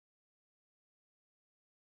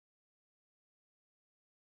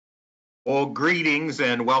Well, greetings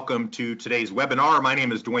and welcome to today's webinar. My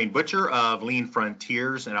name is Dwayne Butcher of Lean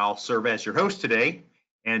Frontiers, and I'll serve as your host today.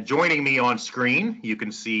 And joining me on screen, you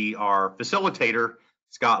can see our facilitator,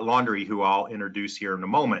 Scott Laundrie, who I'll introduce here in a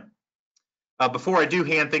moment. Before I do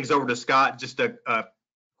hand things over to Scott, just a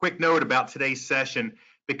quick note about today's session.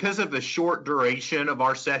 Because of the short duration of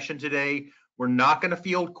our session today, we're not going to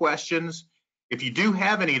field questions. If you do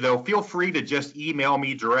have any, though, feel free to just email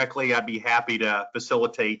me directly. I'd be happy to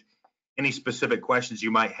facilitate any specific questions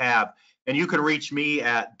you might have. And you can reach me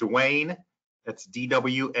at Dwayne, that's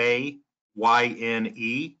D-W-A-Y-N-E,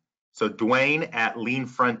 so Dwayne at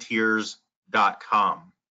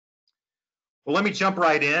leanfrontiers.com. Well, let me jump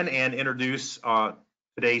right in and introduce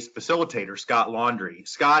today's facilitator, Scott Laundrie.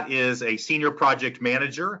 Scott is a senior project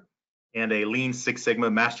manager and a Lean Six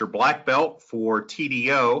Sigma Master Black Belt for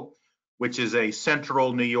TDO, which is a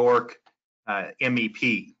Central New York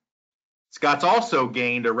MEP. Scott's also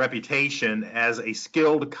gained a reputation as a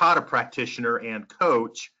skilled Kata practitioner and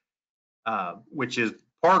coach, which is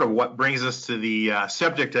part of what brings us to the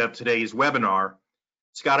subject of today's webinar.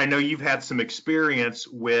 Scott, I know you've had some experience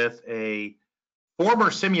with a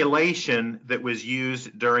former simulation that was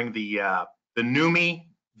used during the Nummi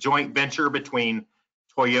joint venture between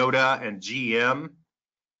Toyota and GM.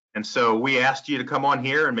 And so we asked you to come on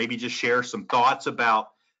here and maybe just share some thoughts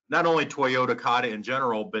about not only Toyota Kata in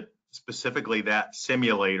general, but specifically that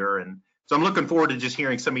simulator. And so I'm looking forward to just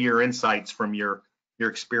hearing some of your insights from your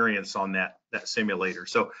experience on that simulator.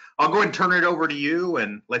 So I'll go ahead and turn it over to you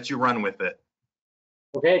and let you run with it.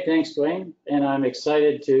 Okay, thanks, Dwayne. And I'm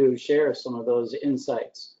excited to share some of those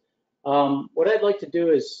insights. What I'd like to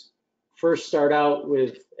do is first start out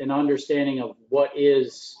with an understanding of what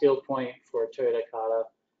is skill point for Toyota Kata,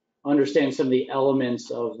 understand some of the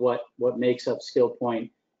elements of what makes up skill point,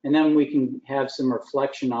 and then we can have some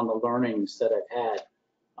reflection on the learnings that I've had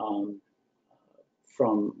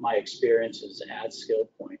from my experiences at skill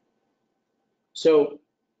point. So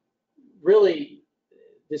really,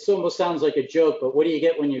 this almost sounds like a joke, but what do you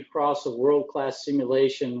get when you cross a world-class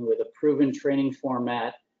simulation with a proven training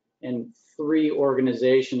format and 3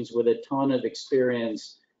 organizations with a ton of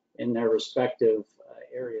experience in their respective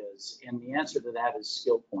areas? And the answer to that is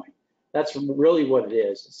skill point. That's really what it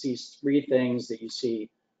is. It's these 3 things that you see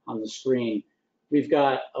on the screen. We've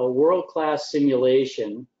got a world-class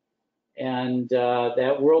simulation, and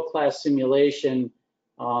that world-class simulation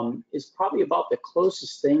is probably about the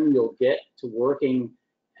closest thing you'll get to working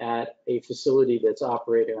at a facility that's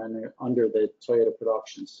operated under the Toyota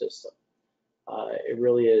production system. It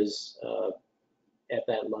really is at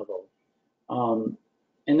that level. And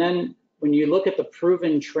then when you look at the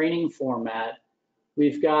proven training format,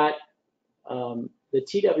 we've got the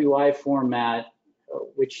TWI format,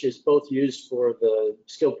 which is both used for the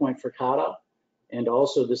skill point for Kata and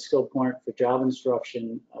also the skill point for job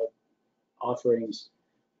instruction offerings.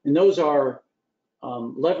 And those are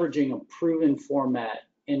leveraging a proven format.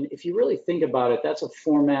 And if you really think about it, that's a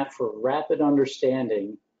format for rapid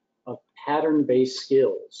understanding of pattern-based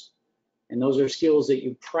skills. And those are skills that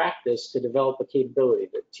you practice to develop a capability.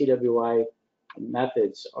 The TWI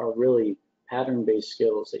methods are really pattern-based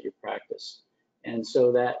skills that you practice. And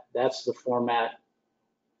so that's the format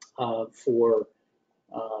for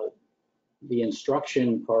the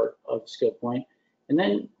instruction part of skill point. And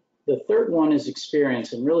then the third one is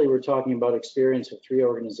experience. And really, we're talking about experience of 3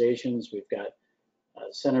 organizations. We've got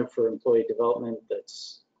Center for Employee Development,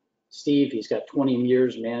 that's Steve. He's got 20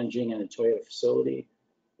 years managing in a Toyota facility.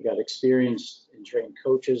 You got experience in trained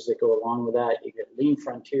coaches that go along with that. You get Lean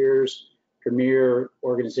Frontiers, premier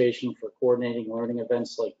organization for coordinating learning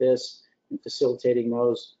events like this and facilitating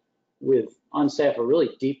those with on staff a really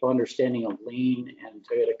deep understanding of Lean and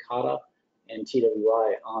Toyota Kata and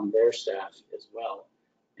TWI on their staff as well.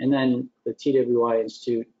 And then the TWI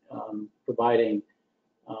Institute providing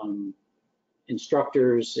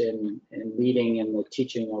instructors and leading in the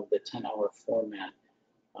teaching of the 10-hour format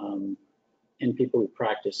and people who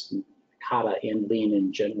practice Kata and Lean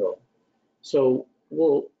in general. So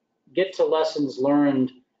we'll get to lessons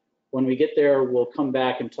learned. When we get there, we'll come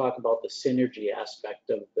back and talk about the synergy aspect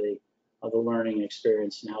of the learning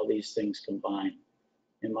experience and how these things combine,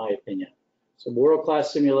 in my opinion. So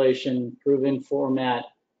world-class simulation, proven format,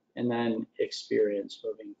 and then experience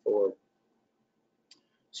moving forward.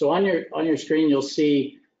 So on your screen, you'll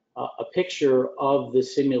see a picture of the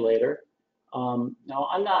simulator. Now,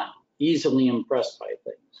 I'm not easily impressed by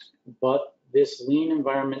things, but this Lean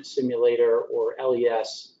Environment Simulator, or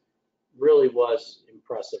LES, really was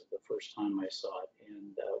impressive the first time I saw it,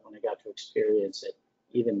 and when I got to experience it,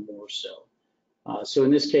 even more so. So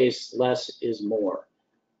in this case, less is more.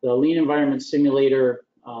 The Lean Environment Simulator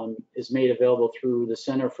is made available through the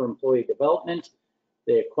Center for Employee Development.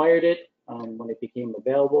 They acquired it when it became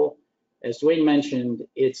available. As Dwayne mentioned,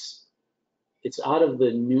 it's out of the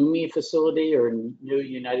Nummi facility, or New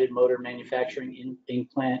United Motor Manufacturing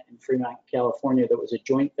plant in Fremont, California, that was a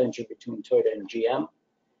joint venture between Toyota and GM.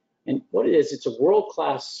 And what it is, it's a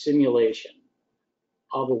world-class simulation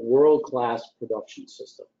of a world-class production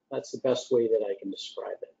system. That's the best way that I can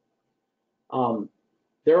describe it.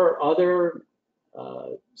 There are other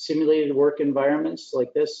simulated work environments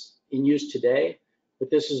like this in use today,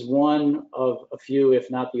 but this is one of a few,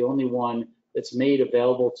 if not the only one, that's made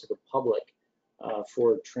available to the public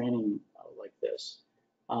for training like this.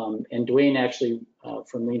 And Dwayne actually,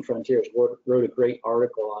 from Lean Frontiers, wrote a great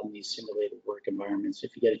article on these simulated work environments.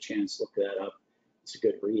 If you get a chance, look that up. It's a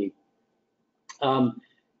good read.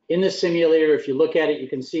 In the simulator, if you look at it, you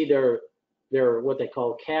can see they're what they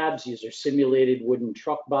call cabs. These are simulated wooden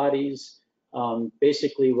truck bodies.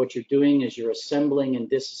 Basically, what you're doing is you're assembling and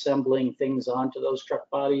disassembling things onto those truck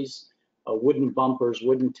bodies, wooden bumpers,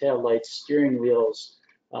 wooden taillights, steering wheels,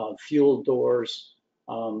 fuel doors,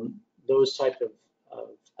 those type of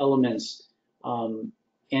elements. And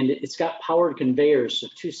it's got powered conveyors. So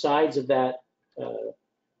two sides of that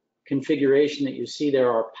configuration that you see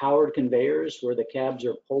there are powered conveyors where the cabs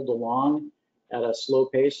are pulled along at a slow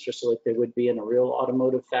pace, just like they would be in a real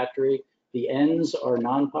automotive factory. The ends are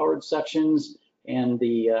non-powered sections, and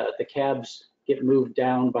the cabs get moved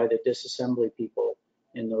down by the disassembly people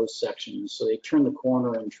in those sections. So they turn the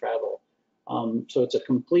corner and travel. So it's a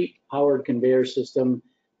complete powered conveyor system.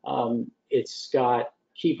 It's got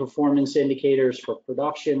key performance indicators for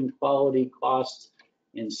production, quality, cost,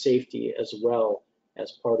 and safety as well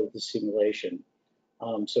as part of the simulation.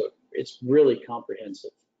 So it's really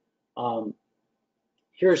comprehensive.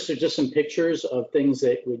 Here's just some pictures of things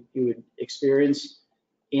that you would experience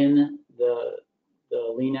in the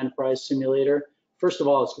Lean Enterprise Simulator. First of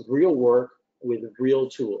all, it's real work with real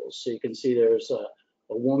tools. So you can see there's a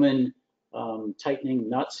woman tightening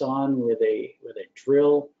nuts on with a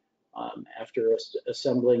drill after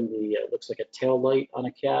assembling the, looks like a tail light on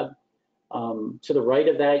a cab. To the right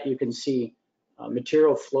of that, you can see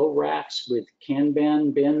material flow racks with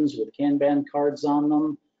Kanban bins with Kanban cards on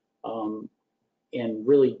them, and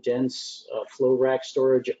really dense flow rack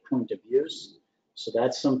storage at point of use. So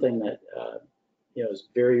that's something that is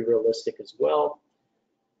very realistic as well.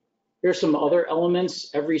 Here's some other elements.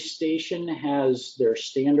 Every station has their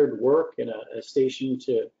standard work and a station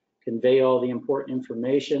to convey all the important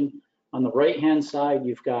information. On the right-hand side,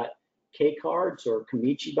 you've got K cards or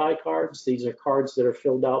Kamichibai cards. These are cards that are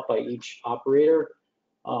filled out by each operator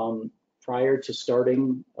prior to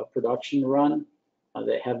starting a production run.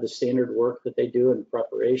 They have the standard work that they do in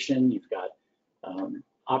preparation. You've got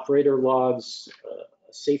operator logs,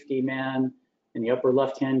 a safety man in the upper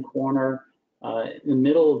left-hand corner. In the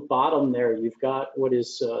middle bottom there, you've got what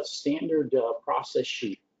is a standard process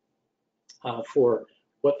sheet for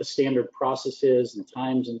what the standard process is and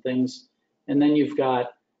times and things. And then you've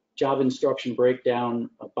got job instruction breakdown,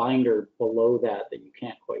 a binder below that you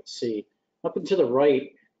can't quite see. Up and to the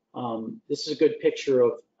right, this is a good picture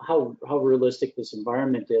of how realistic this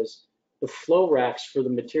environment is. The flow racks for the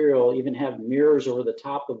material even have mirrors over the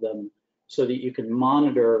top of them so that you can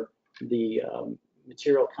monitor the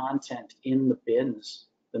material content in the bins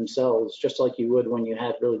themselves, just like you would when you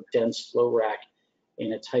had really dense flow rack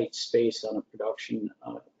in a tight space on a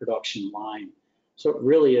production line. So it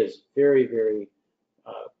really is very, very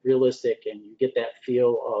realistic, and you get that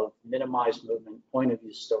feel of minimized movement, point of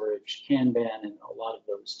view storage, Kanban, and a lot of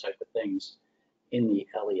those type of things in the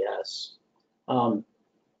LES.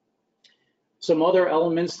 Some other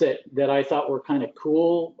elements that I thought were kind of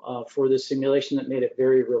cool for this simulation that made it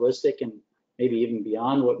very realistic and maybe even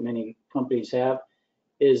beyond what many companies have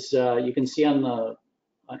is you can see on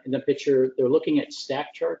in the picture, they're looking at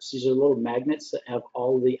stack charts. These are little magnets that have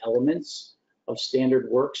all the elements of standard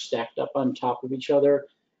work stacked up on top of each other,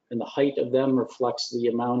 and the height of them reflects the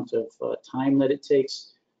amount of time that it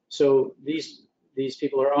takes. So these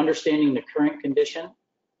people are understanding the current condition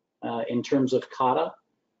in terms of Kata.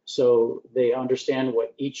 So they understand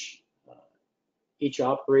what each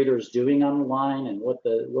operator is doing on the line and what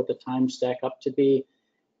the times stack up to be.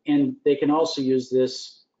 And they can also use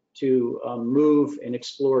this to move and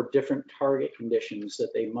explore different target conditions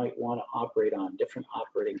that they might want to operate on, different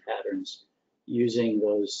operating patterns using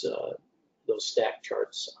those stack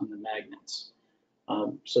charts on the magnets.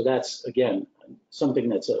 So that's, again, something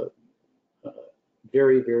that's a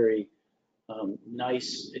very, very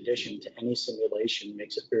nice addition to any simulation,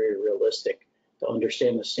 makes it very realistic to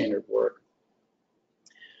understand the standard work.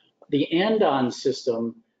 The and-on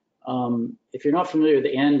system If you're not familiar with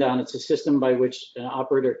the andon, it's a system by which an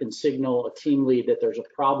operator can signal a team lead that there's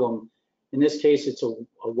a problem. In this case, it's a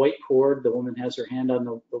white cord. The woman has her hand on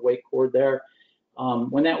the white cord there.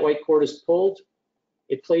 When that white cord is pulled,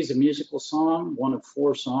 it plays a musical song, one of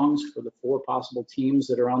 4 songs for the 4 possible teams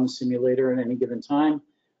that are on the simulator at any given time.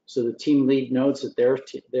 So the team lead knows that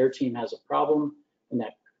their team has a problem. When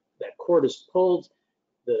that cord is pulled,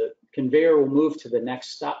 the conveyor will move to the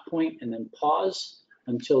next stop point and then pause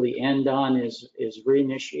until the andon is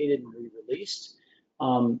reinitiated and re-released.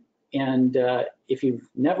 If you've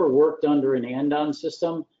never worked under an andon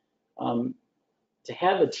system, to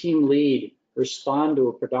have a team lead respond to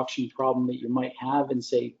a production problem that you might have in,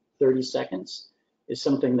 say, 30 seconds is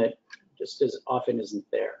something that just as often isn't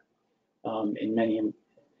there in many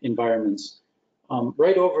environments.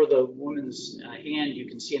 Right over the woman's hand, you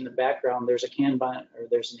can see in the background, there's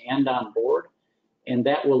an andon board, and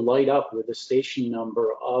that will light up with the station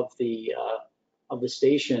number of the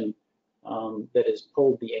station that has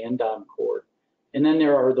pulled the andon cord. And then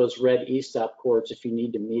there are those red e-stop cords if you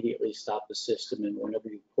need to immediately stop the system. And whenever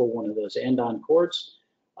you pull one of those andon cords,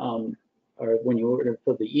 or when you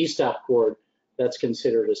pull the e-stop cord, that's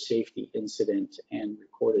considered a safety incident and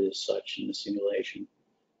recorded as such in the simulation.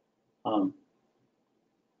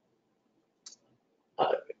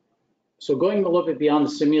 So going a little bit beyond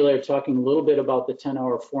the simulator, talking a little bit about the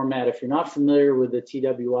 10-hour format. If you're not familiar with the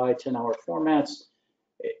TWI 10-hour formats,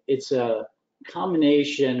 it's a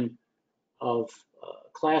combination of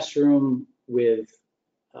classroom with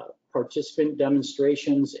participant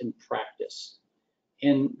demonstrations and practice.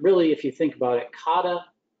 And really, if you think about it,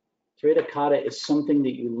 Toyota Kata is something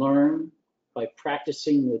that you learn by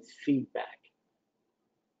practicing with feedback.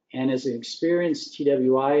 And as an experienced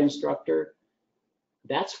TWI instructor,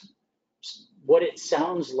 that's what it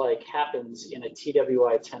sounds like happens in a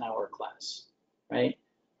TWI 10-hour class, right?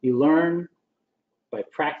 You learn by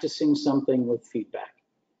practicing something with feedback.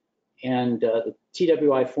 And the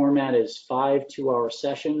TWI format is 5 2-hour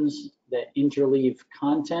sessions that interleave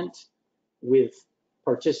content with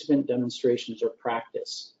participant demonstrations or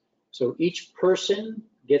practice. So each person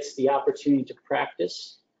gets the opportunity to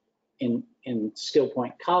practice. In Skill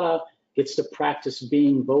Point Kata, gets to practice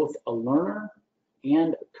being both a learner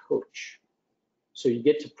and a coach. So you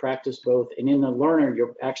get to practice both. And in the learner,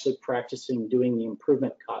 you're actually practicing doing the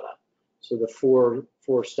improvement kata. So the four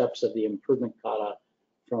steps of the improvement kata,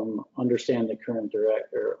 from understand the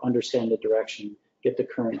direction, get the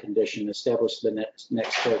current condition, establish the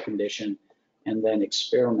next fair condition, and then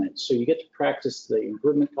experiment. So you get to practice the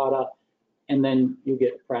improvement kata, and then you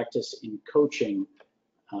get practice in coaching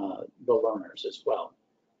the learners as well.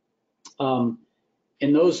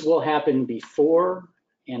 And those will happen before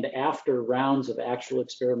and after rounds of actual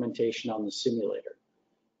experimentation on the simulator.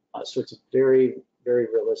 So it's very, very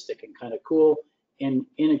realistic and kind of cool, and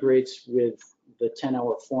integrates with the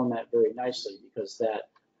 10-hour format very nicely, because that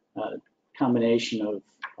combination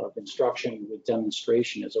of instruction with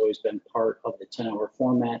demonstration has always been part of the 10-hour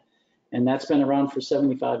format. And that's been around for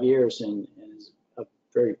 75 years and is a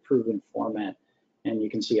very proven format. And you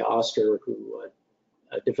can see Oscar, who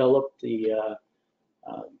developed the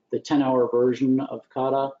 10-hour version of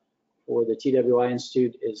Kata for the TWI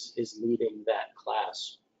Institute, is leading that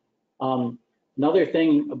class. Another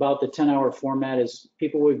thing about the 10-hour format is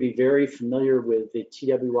people would be very familiar with the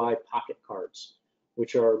TWI pocket cards,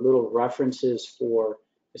 which are little references for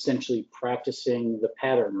essentially practicing the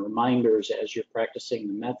pattern, reminders as you're practicing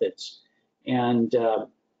the methods. And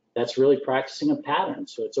that's really practicing a pattern.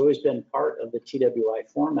 So it's always been part of the TWI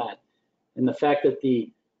format. And the fact that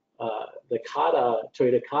the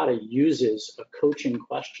Toyota Kata uses a coaching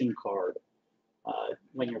question card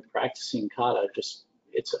when you're practicing Kata,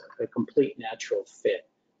 it's a complete natural fit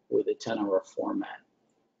with the 10-hour format.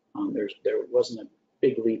 There wasn't a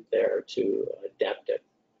big leap there to adapt it.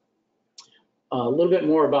 A little bit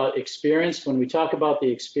more about experience. When we talk about the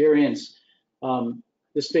experience,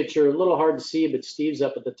 this picture, a little hard to see, but Steve's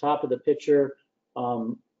up at the top of the picture,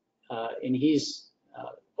 and he's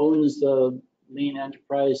owns the Lean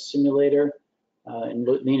Enterprise Simulator, and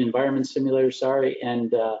Lean Environment Simulator, sorry,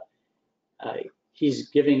 and he's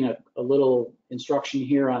giving a little instruction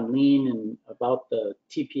here on Lean and about the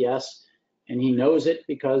TPS, and he knows it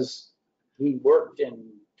because he worked in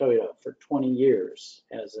Toyota for 20 years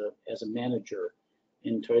as a manager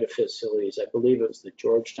in Toyota facilities. I believe it was the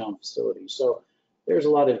Georgetown facility. So there's a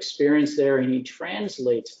lot of experience there, and he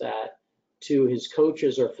translates that to his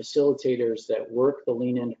coaches or facilitators that work the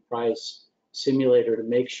Lean Enterprise Simulator to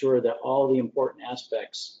make sure that all the important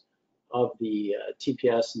aspects of the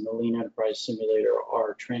TPS and the Lean Enterprise Simulator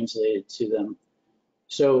are translated to them.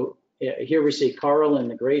 So Here we see Carl in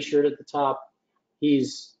the gray shirt at the top.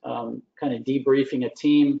 He's kind of debriefing a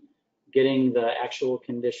team, getting the actual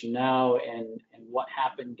condition now and what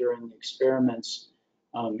happened during the experiments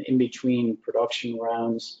in between production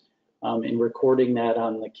rounds, and recording that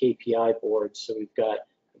on the KPI board. So we've got,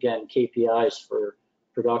 again, KPIs for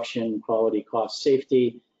production, quality, cost,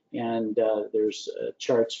 safety, and there's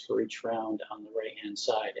charts for each round on the right-hand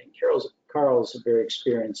side. And Carl's very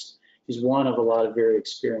experienced. He's one of a lot of very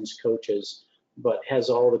experienced coaches, but has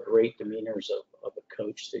all the great demeanors of a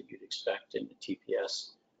coach that you'd expect in a TPS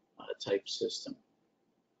type system.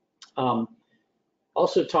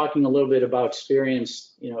 Also talking a little bit about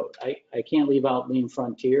experience, I can't leave out Lean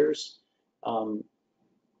Frontiers.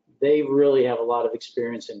 They really have a lot of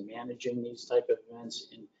experience in managing these type of events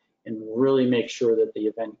and really make sure that the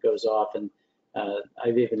event goes off. And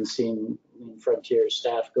I've even seen Lean Frontiers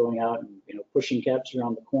staff going out and pushing cabs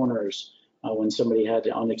around the corners when somebody had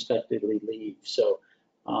to unexpectedly leave. So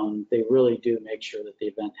they really do make sure that the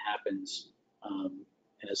event happens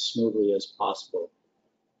as smoothly as possible.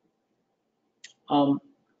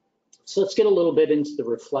 So let's get a little bit into the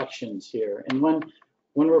reflections here. And when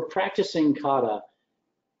we're practicing kata,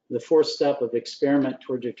 the fourth step of experiment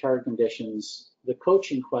towards your target conditions, the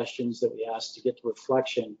coaching questions that we ask to get to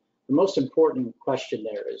reflection, the most important question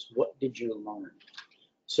there is, what did you learn?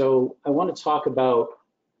 So I want to talk about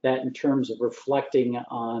that in terms of reflecting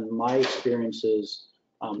on my experiences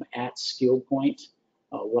at skill point,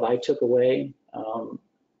 what I took away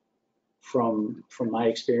from my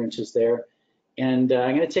experiences there. And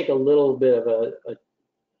I'm going to take a little bit of a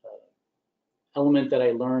element that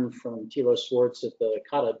I learned from Tilo Swartz at the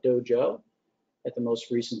Kata Dojo at the most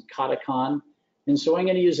recent KataCon. And so I'm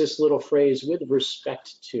going to use this little phrase, with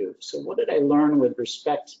respect to. So what did I learn with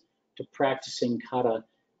respect to practicing kata,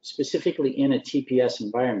 specifically in a TPS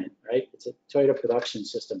environment, right? It's a Toyota production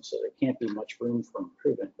system, so there can't be much room for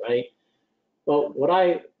improvement, right? Well, what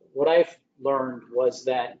I've learned was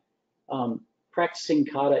that practicing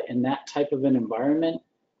kata in that type of an environment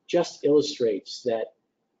just illustrates that,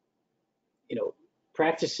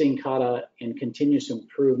 practicing kata and continuous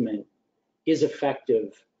improvement is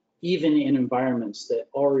effective even in environments that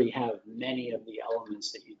already have many of the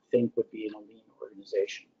elements that you'd think would be in a lean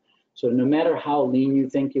organization. So no matter how lean you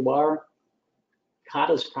think you are,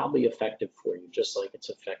 kata is probably effective for you, just like it's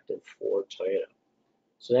effective for Toyota.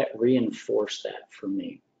 So that reinforced that for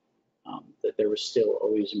me, that there was still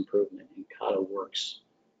always improvement and kata works.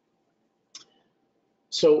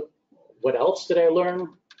 So what else did I learn?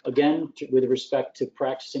 Again, with respect to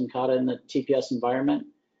practicing kata in the TPS environment,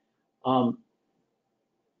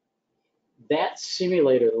 that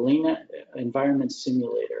simulator, the Lean Environment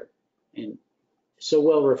Simulator, and so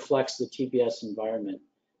well reflects the TPS environment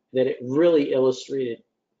that it really illustrated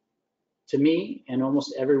to me and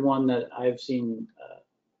almost everyone that I've seen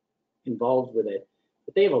involved with it,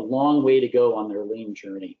 that they have a long way to go on their lean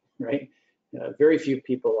journey, right? Very few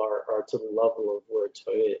people are to the level of where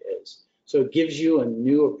Toyota is. So it gives you a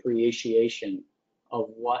new appreciation of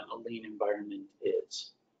what a lean environment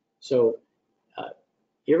is. So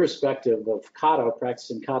irrespective of kata,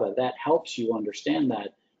 practicing kata, that helps you understand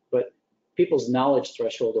that, but people's knowledge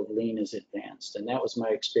threshold of lean is advanced, and that was my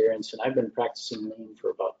experience, and I've been practicing lean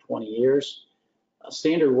for about 20 years.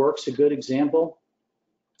 Standard work's a good example.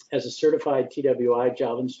 As a certified TWI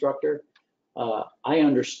job instructor, I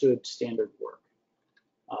understood standard work,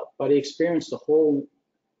 but I experienced a whole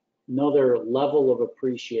another level of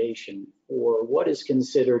appreciation for what is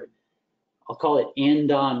considered, I'll call it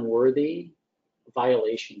and-on worthy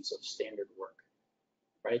violations of standard work,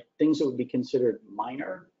 right? Things that would be considered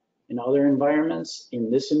minor in other environments, in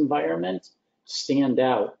this environment, stand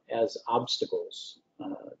out as obstacles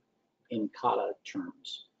in kata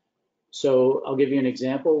terms. So I'll give you an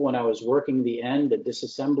example. When I was working the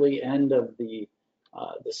disassembly end of the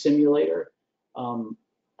simulator,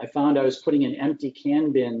 I found I was putting an empty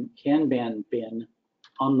Kanban bin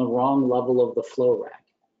on the wrong level of the flow rack.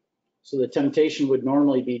 So the temptation would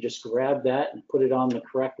normally be just grab that and put it on the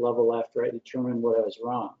correct level after I determined what I was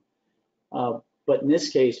wrong. But in this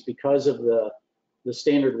case, because of the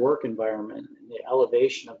standard work environment and the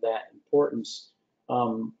elevation of that importance,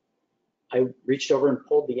 I reached over and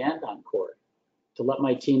pulled the and-on cord to let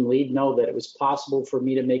my team lead know that it was possible for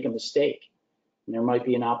me to make a mistake. And there might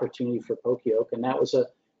be an opportunity for poke-yoke, and that was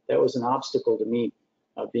an obstacle to me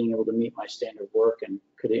being able to meet my standard work and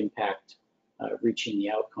could impact reaching the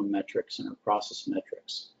outcome metrics and our process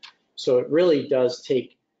metrics. So it really does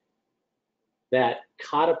take that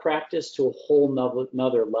kata practice to a whole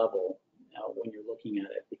nother level when you're looking at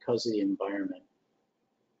it because of the environment.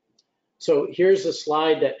 So here's a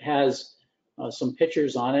slide that has some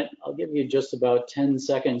pictures on it. I'll give you just about 10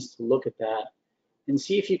 seconds to look at that and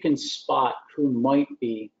see if you can spot who might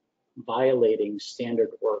be violating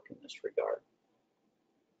standard work in this regard.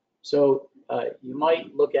 So you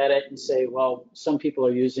might look at it and say, well, some people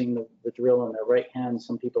are using the drill in their right hand,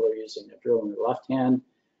 some people are using the drill in their left hand.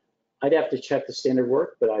 I'd have to check the standard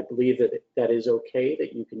work, but I believe that that is okay,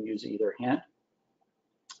 that you can use either hand.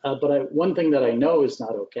 But one thing that I know is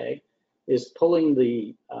not okay is pulling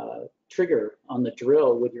the trigger on the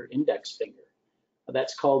drill with your index finger.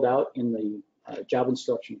 That's called out in the job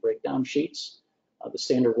instruction breakdown sheets. The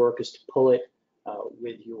standard work is to pull it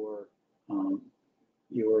with your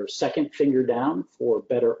second finger down for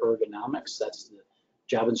better ergonomics. That's the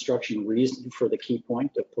job instruction reason for the key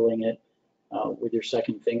point of pulling it with your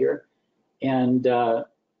second finger. And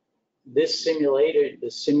this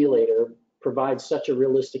simulator provides such a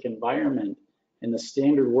realistic environment, and the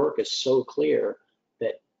standard work is so clear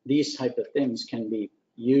that these type of things can be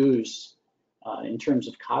used in terms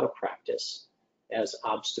of kata practice as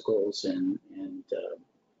obstacles and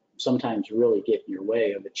sometimes really get in your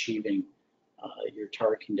way of achieving your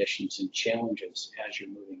target conditions and challenges as you're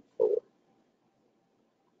moving forward.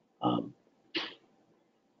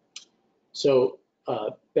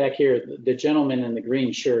 Back here, the gentleman in the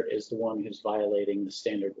green shirt is the one who's violating the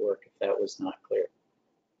standard work, if that was not clear.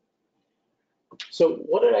 So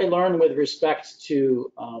what did I learn with respect to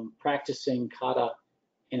practicing kata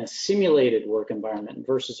in a simulated work environment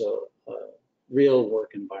versus a real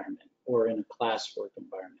work environment or in a class work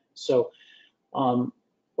environment? So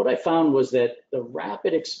what I found was that the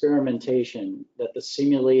rapid experimentation that the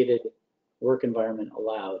simulated work environment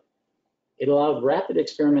allowed, it allowed rapid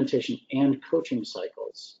experimentation and coaching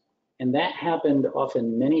cycles. And that happened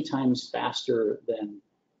often many times faster than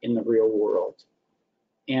in the real world.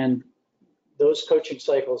 And those coaching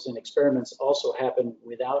cycles and experiments also happen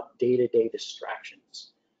without day-to-day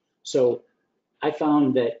distractions. So I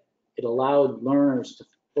found that it allowed learners to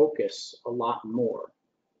focus a lot more.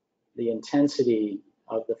 The intensity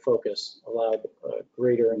of the focus allowed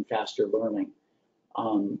greater and faster learning.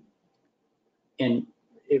 And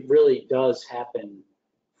it really does happen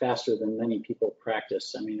faster than many people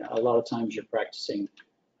practice. I mean, a lot of times you're practicing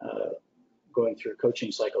going through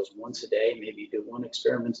coaching cycles once a day. Maybe you do one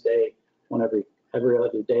experiment a day, one every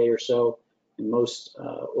other day or so. In most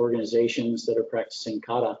organizations that are practicing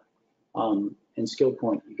kata and skill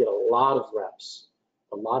point, you get a lot of reps,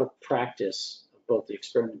 a lot of practice of both the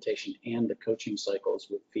experimentation and the coaching cycles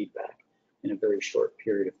with feedback in a very short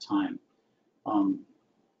period of time.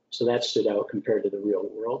 So that stood out compared to the real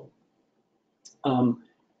world.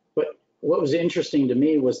 But what was interesting to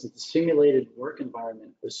me was that the simulated work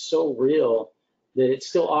environment was so real that it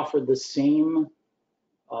still offered the same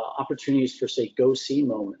opportunities for, say, go-see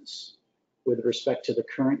moments with respect to the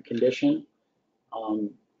current condition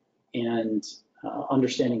and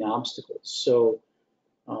understanding obstacles. So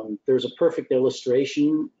there's a perfect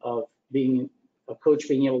illustration of a coach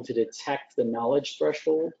being able to detect the knowledge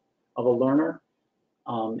threshold of a learner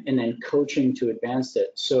and then coaching to advance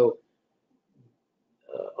it. So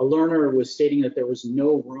a learner was stating that there was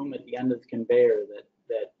no room at the end of the conveyor,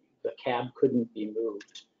 that the cab couldn't be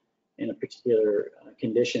moved in a particular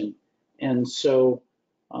condition. And so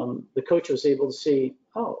the coach was able to see,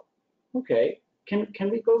 oh, okay, can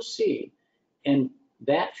we go see? And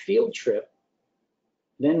that field trip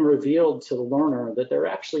then revealed to the learner that there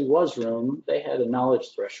actually was room. They had a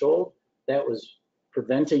knowledge threshold that was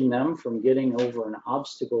preventing them from getting over an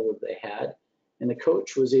obstacle that they had. And the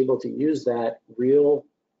coach was able to use that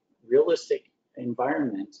realistic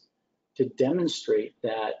environment to demonstrate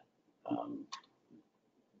that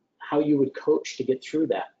how you would coach to get through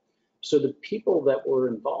that. So the people that were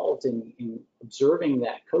involved in observing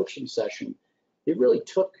that coaching session, they really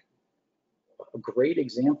took a great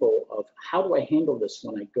example of how do I handle this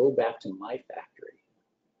when I go back to my factory?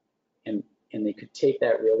 And they could take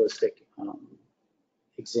that realistic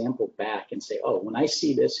example back and say, oh, when I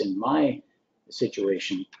see this in my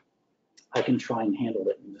situation, I can try and handle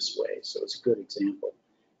it in this way. So it's a good example.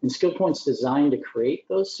 And skill point's designed to create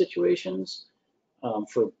those situations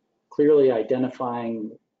for clearly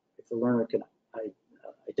identifying if the learner can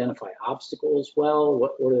identify obstacles well,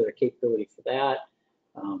 what are their capability for that,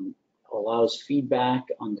 allows feedback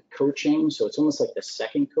on the coaching. So it's almost like the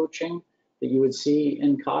second coaching that you would see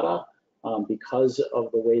in kata because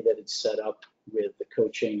of the way that it's set up with the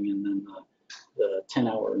coaching and then the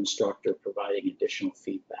 10-hour instructor providing additional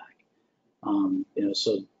feedback.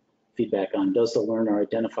 So feedback on, does the learner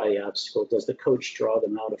identify the obstacle? Does the coach draw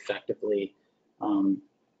them out effectively? And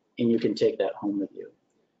you can take that home with you.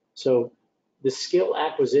 So the skill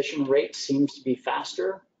acquisition rate seems to be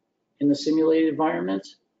faster in the simulated environment,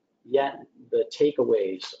 yet the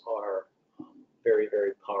takeaways are very,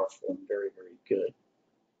 very powerful and very, very good.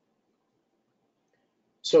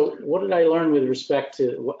 So what did I learn with respect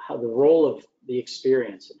to how the role of the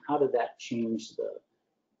experience, and how did that change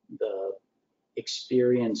the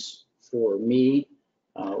experience for me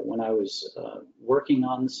when I was working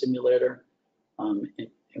on the simulator, and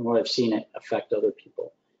what I've seen it affect other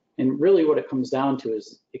people? And really what it comes down to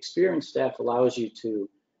is experienced staff allows you to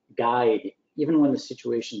guide even when the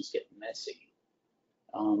situations get messy.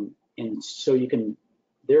 And so you can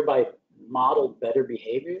thereby model better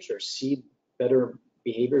behaviors or see better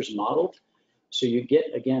behaviors modeled. So you get,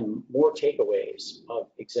 again, more takeaways of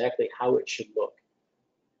exactly how it should look.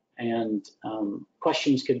 And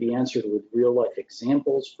questions could be answered with real life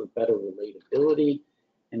examples for better relatability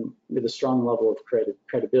and with a strong level of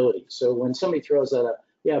credibility. So when somebody throws that up,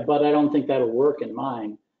 yeah, but I don't think that'll work in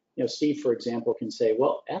mine. You know, Steve, for example, can say,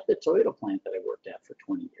 well, at the Toyota plant that I worked at for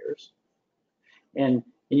 20 years. And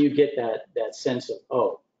you get that sense of,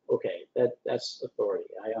 oh, okay, that's authority.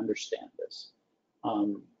 I understand this.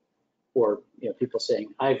 Or you know, people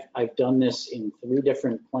saying, I've done this in 3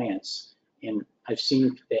 different plants and I've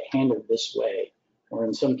seen it handled this way. Or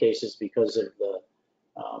in some cases, because of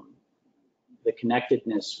the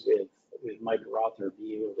connectedness with Mike Rother,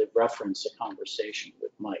 be able to reference a conversation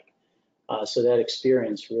with Mike. So that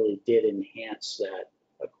experience really did enhance that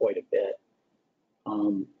quite a bit.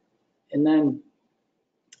 And then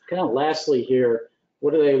kind of lastly here,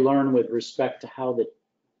 what do they learn with respect to how the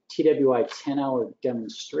TWI 10-hour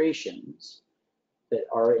demonstrations that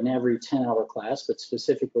are in every 10-hour class, but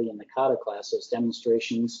specifically in the Kata class, those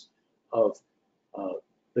demonstrations of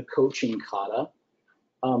the coaching Kata,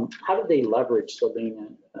 how do they leverage the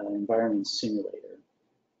Lean Environment Simulator?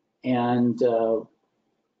 And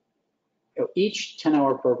each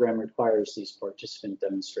 10-hour program requires these participant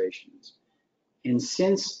demonstrations. And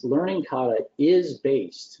since learning Kata is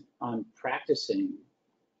based on practicing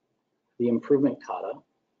the improvement Kata,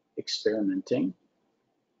 experimenting,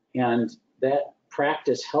 and that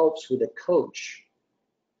practice helps with a coach,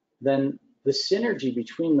 then the synergy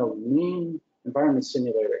between the Lean Environment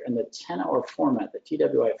Simulator and the 10-hour format, the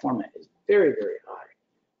TWI format, is very, very high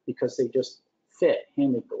because they just fit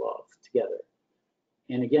hand in glove together.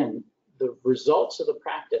 And again, the results of the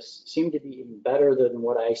practice seem to be even better than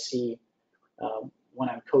what I see when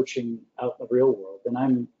I'm coaching out in the real world. And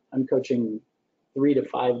I'm coaching 3 to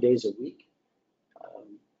 5 days a week,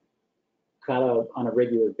 Kata on a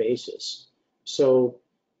regular basis. So,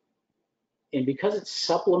 and because it's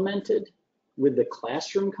supplemented with the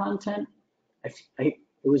classroom content, it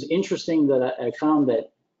was interesting that I found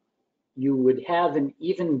that you would have an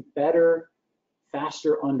even better,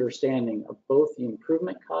 faster understanding of both the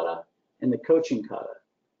improvement Kata and the coaching Kata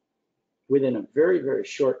within a very, very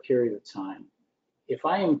short period of time. If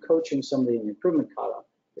I am coaching somebody in the improvement Kata,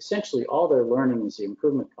 essentially all they're learning is the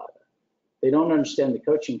improvement Kata. They don't understand the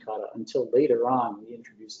coaching Kata until later on we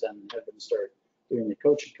introduce them and have them start doing the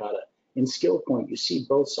coaching Kata. In Skill Point, you see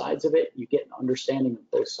both sides of it. You get an understanding of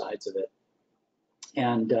both sides of it.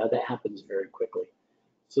 And that happens very quickly.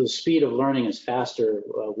 So the speed of learning is faster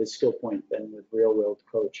with Skill Point than with real world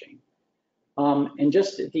coaching. And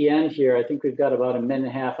just at the end here, I think we've got about a minute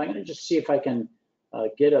and a half. I'm gonna just see if I can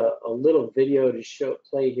get a little video to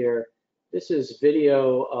play here. This is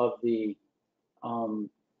video of the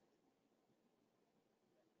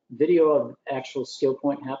video of actual Skill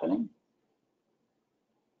Point happening.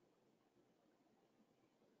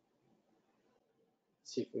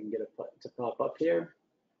 Let's see if we can get it to pop up here.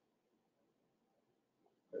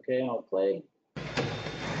 Okay, I'll play.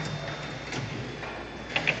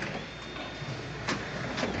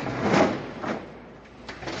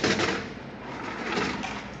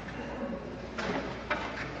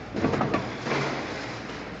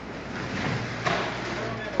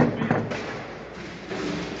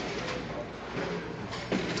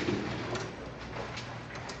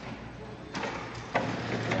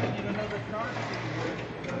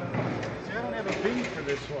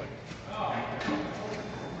 This one. I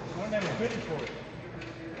don't have a bid for it.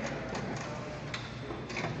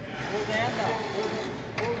 Pull the hand out.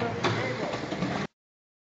 Pull up the table.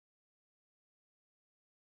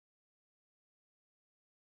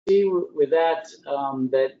 See with that,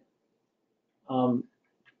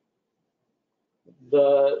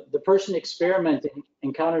 the person experimenting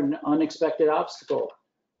encountered an unexpected obstacle.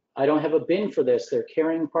 I don't have a bin for this. They're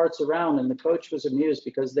carrying parts around, and the coach was amused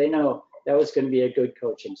because they know that was going to be a good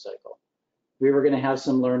coaching cycle. We were going to have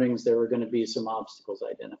some learnings. There were going to be some obstacles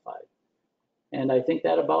identified. And I think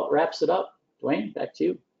that about wraps it up. Dwayne, back to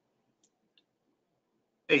you.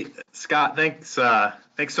 Hey, Scott, thanks so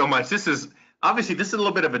much. This is a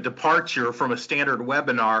little bit of a departure from a standard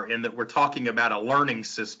webinar in that we're talking about a learning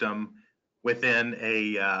system within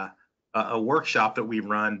a workshop that we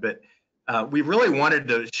run, but we really wanted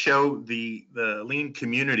to show the lean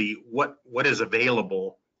community what is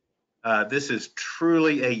available. This is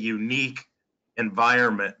truly a unique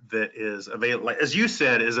environment that is available, as you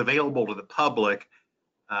said, is available to the public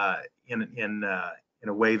in a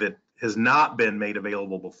way that has not been made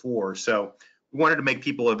available before. So we wanted to make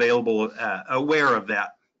people aware of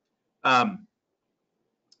that. I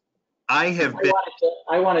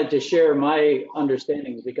wanted to share my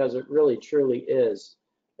understandings because it really truly is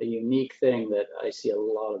a unique thing that I see a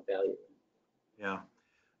lot of value in. Yeah,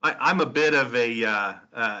 I'm a bit of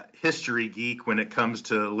a history geek when it comes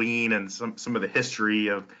to lean and some of the history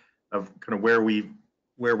of kind of where we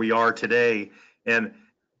are today. And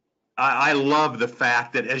I love the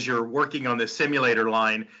fact that as you're working on the simulator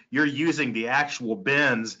line, you're using the actual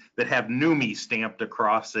bins that have Nummi stamped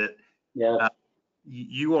across it. Yeah.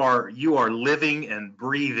 You are living and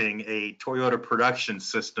breathing a Toyota production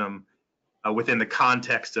system within the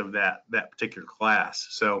context of that particular class.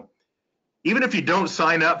 So even if you don't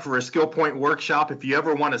sign up for a Skill Point workshop, if you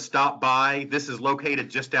ever want to stop by, this is located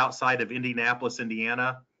just outside of Indianapolis,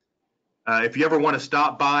 Indiana. If you ever want to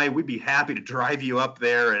stop by, we'd be happy to drive you up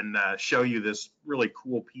there and show you this really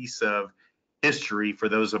cool piece of history for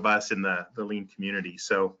those of us in the lean community.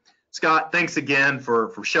 So Scott, thanks again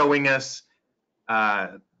for showing us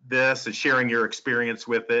this and sharing your experience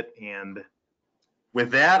with it. And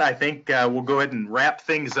with that, I think we'll go ahead and wrap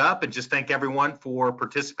things up and just thank everyone for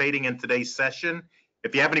participating in today's session.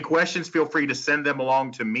 If you have any questions, feel free to send them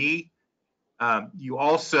along to me. You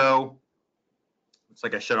also, looks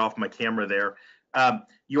like I shut off my camera there.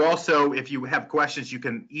 You also, if you have questions, you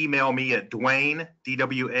can email me at Dwayne,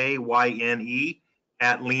 D-W-A-Y-N-E,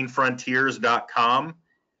 at leanfrontiers.com.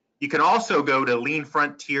 You can also go to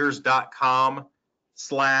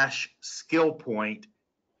leanfrontiers.com/skillpoint,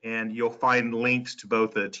 and you'll find links to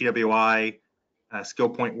both the TWI Skill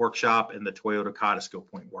Point workshop and the Toyota Kata Skill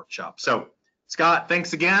Point workshop. So, Scott,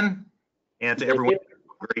 thanks again, and to everyone, have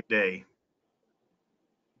a great day.